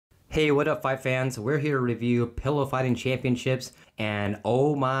Hey, what up, fight fans? We're here to review Pillow Fighting Championships, and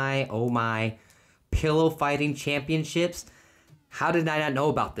oh my, Pillow Fighting Championships? How did I not know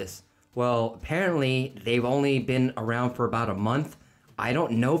about this? Well, apparently they've only been around for about a month. I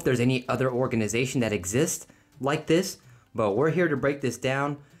don't know if there's any other organization that exists like this, but we're here to break this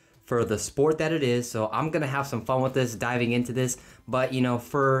down for the sport that it is. So I'm gonna have some fun with this, diving into this. But you know,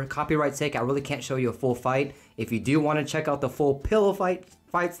 for copyright sake, I really can't show you a full fight. If you do want to check out the full pillow fights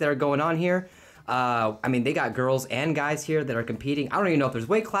that are going on here, I mean, they got girls and guys here that are competing. I don't even know if there's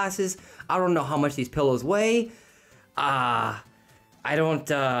weight classes. I don't know how much these pillows weigh. I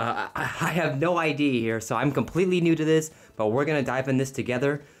have no idea here, so I'm completely new to this, but we're gonna dive in this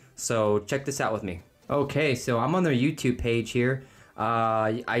together. So check this out with me. Okay, so I'm on their YouTube page here.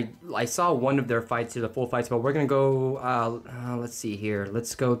 I saw one of their fights here, the full fights, but we're gonna go, let's see here.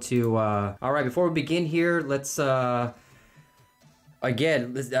 Let's go to, all right, before we begin here, let's,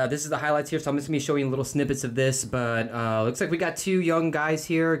 again, this is the highlights here, so I'm just gonna be showing you little snippets of this, but, looks like we got two young guys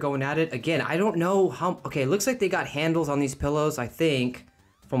here going at it. Again, I don't know how, okay, looks like they got handles on these pillows, I think,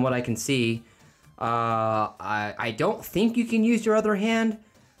 from what I can see. I don't think you can use your other hand.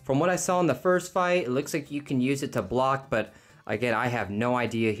 From what I saw in the first fight, it looks like you can use it to block, but again, I have no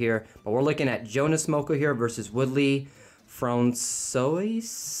idea here. But we're looking at Jonas Smolka here versus Woodley Francis.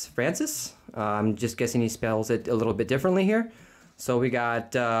 I'm just guessing he spells it a little bit differently here. So we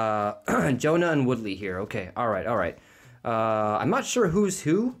got Jonah and Woodley here. Okay, all right. I'm not sure who's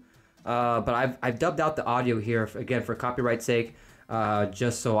who, but I've dubbed out the audio here again for copyright sake,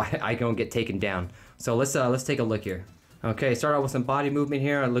 just so I don't get taken down. So let's take a look here. Okay, start out with some body movement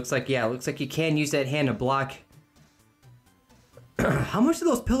here. It looks like you can use that hand to block. How much do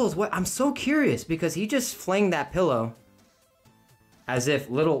those pillows weigh? I'm so curious because he just flinged that pillow as if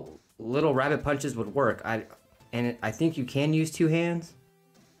little rabbit punches would work. I think you can use two hands.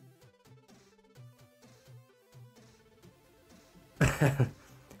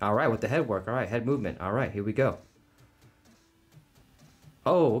 All right, with the head work. All right, head movement. All right, here we go.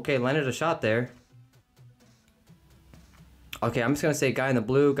 Oh, okay, landed a shot there. Okay, I'm just gonna say guy in the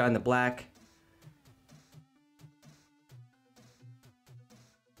blue, guy in the black.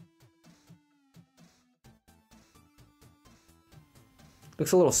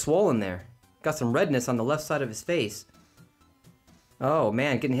 Looks a little swollen there. Got some redness on the left side of his face. Oh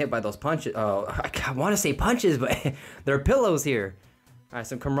man, getting hit by those punches. Oh, I want to say punches, but there are pillows here. All right,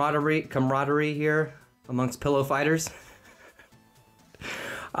 some camaraderie here amongst pillow fighters.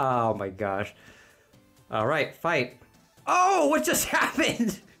 Oh my gosh. All right, fight. Oh, what just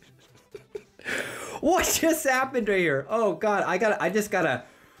happened? What just happened right here? Oh God,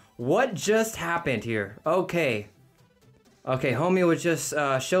 what just happened here? Okay, homie was just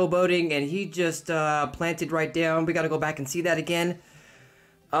showboating and he just planted right down. We gotta go back and see that again.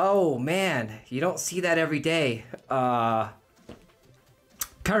 Oh man, you don't see that every day. Kind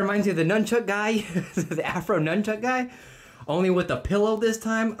of reminds me of the nunchuck guy, the Afro nunchuck guy, only with a pillow this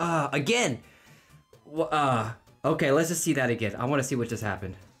time. Again. Okay, let's just see that again. I want to see what just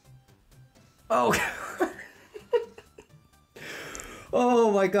happened. Oh.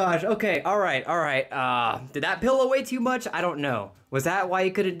 Oh my gosh. Okay, all right. Did that pillow weigh too much? I don't know. Was that why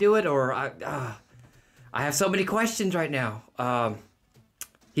you couldn't do it, or I have so many questions right now.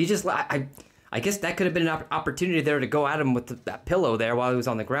 He just I guess that could have been an opportunity there to go at him with that pillow there while he was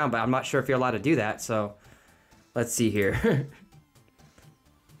on the ground, but I'm not sure if you're allowed to do that. So let's see here.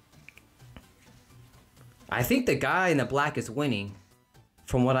 I think the guy in the black is winning,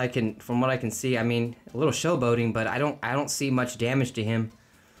 from what I can see. I mean, a little showboating, but I don't see much damage to him.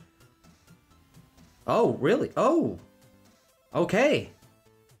 Oh, really? Oh, okay.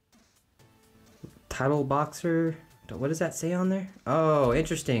 Title boxer. What does that say on there? Oh,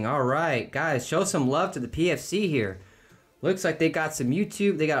 interesting. All right, guys, show some love to the PFC here. Looks like they got some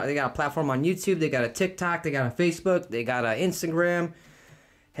YouTube. They got a platform on YouTube. They got a TikTok. They got a Facebook. They got an Instagram.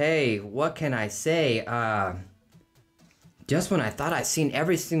 Hey, what can I say? Just when I thought I'd seen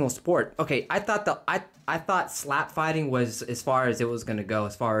every single sport. Okay, I thought slap fighting was as far as it was gonna go,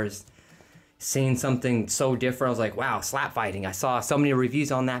 as far as seeing something so different. I was like, wow, slap fighting. I saw so many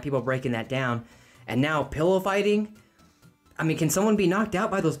reviews on that, people breaking that down. And now pillow fighting? I mean, can someone be knocked out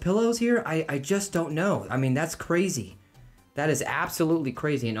by those pillows here? I just don't know. I mean, that's crazy. That is absolutely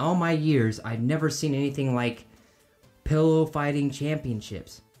crazy. In all my years, I've never seen anything like Pillow Fighting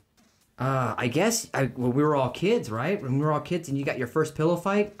Championships. I guess when we were all kids, right? When we were all kids and you got your first pillow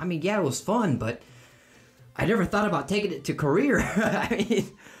fight, I mean, yeah, it was fun, but I never thought about taking it to career. I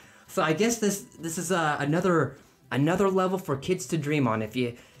mean, so I guess this is another level for kids to dream on. If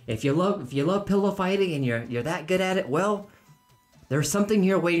you love pillow fighting and you're that good at it, well, there's something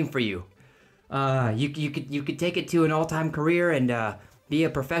here waiting for you. You could take it to an all-time career and be a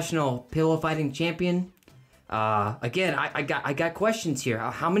professional pillow fighting champion. Again, I got questions here.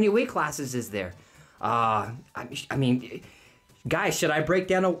 How many weight classes is there? I mean, guys, should I break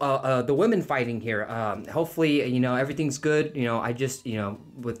down the women fighting here? Hopefully, you know, everything's good. You know, I just, you know,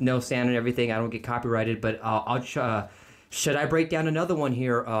 with no sound and everything, I don't get copyrighted. But should I break down another one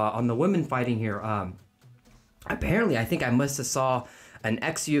here on the women fighting here? Apparently, I think I must have saw an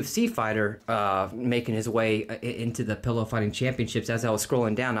ex-UFC fighter making his way into the pillow fighting championships as I was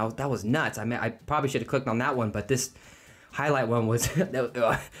scrolling down. That was nuts. I mean, I probably should have clicked on that one, but this highlight one was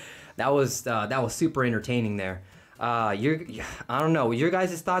that was super entertaining there. I don't know, your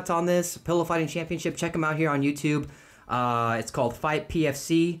guys' thoughts on this pillow fighting championship? Check them out here on YouTube. It's called Fight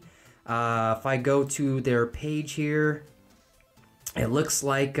PFC. If I go to their page here, it looks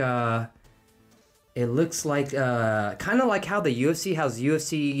like kind of like how the UFC has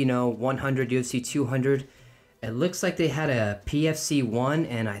UFC, you know, 100, UFC 200. It looks like they had a PFC 1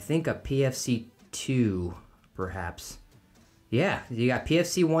 and I think a PFC 2, perhaps. Yeah, you got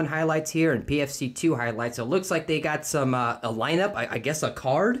PFC 1 highlights here and PFC 2 highlights. So it looks like they got some a lineup, I guess a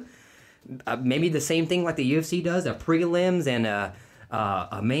card. Maybe the same thing like the UFC does, a prelims and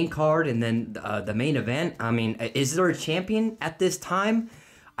a main card and then the main event. I mean, is there a champion at this time?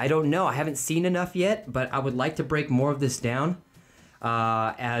 I don't know. I haven't seen enough yet, but I would like to break more of this down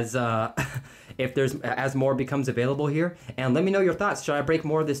as more becomes available here. And let me know your thoughts. Should I break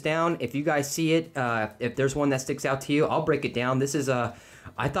more of this down? If you guys see it, if there's one that sticks out to you, I'll break it down. This is I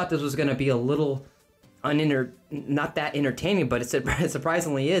thought this was going to be a little not that entertaining, but it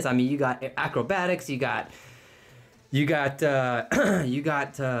surprisingly is. I mean, you got acrobatics, you got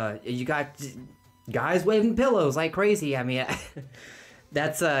guys waving pillows like crazy. I mean.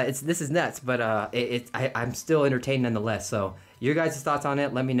 This is nuts, but I'm still entertained nonetheless. So your guys' thoughts on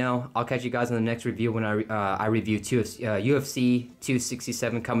it, let me know. I'll catch you guys in the next review when I review UFC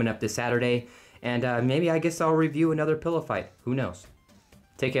 267 coming up this Saturday, and maybe I guess I'll review another pillow fight. Who knows?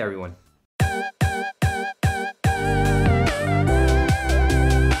 Take care, everyone.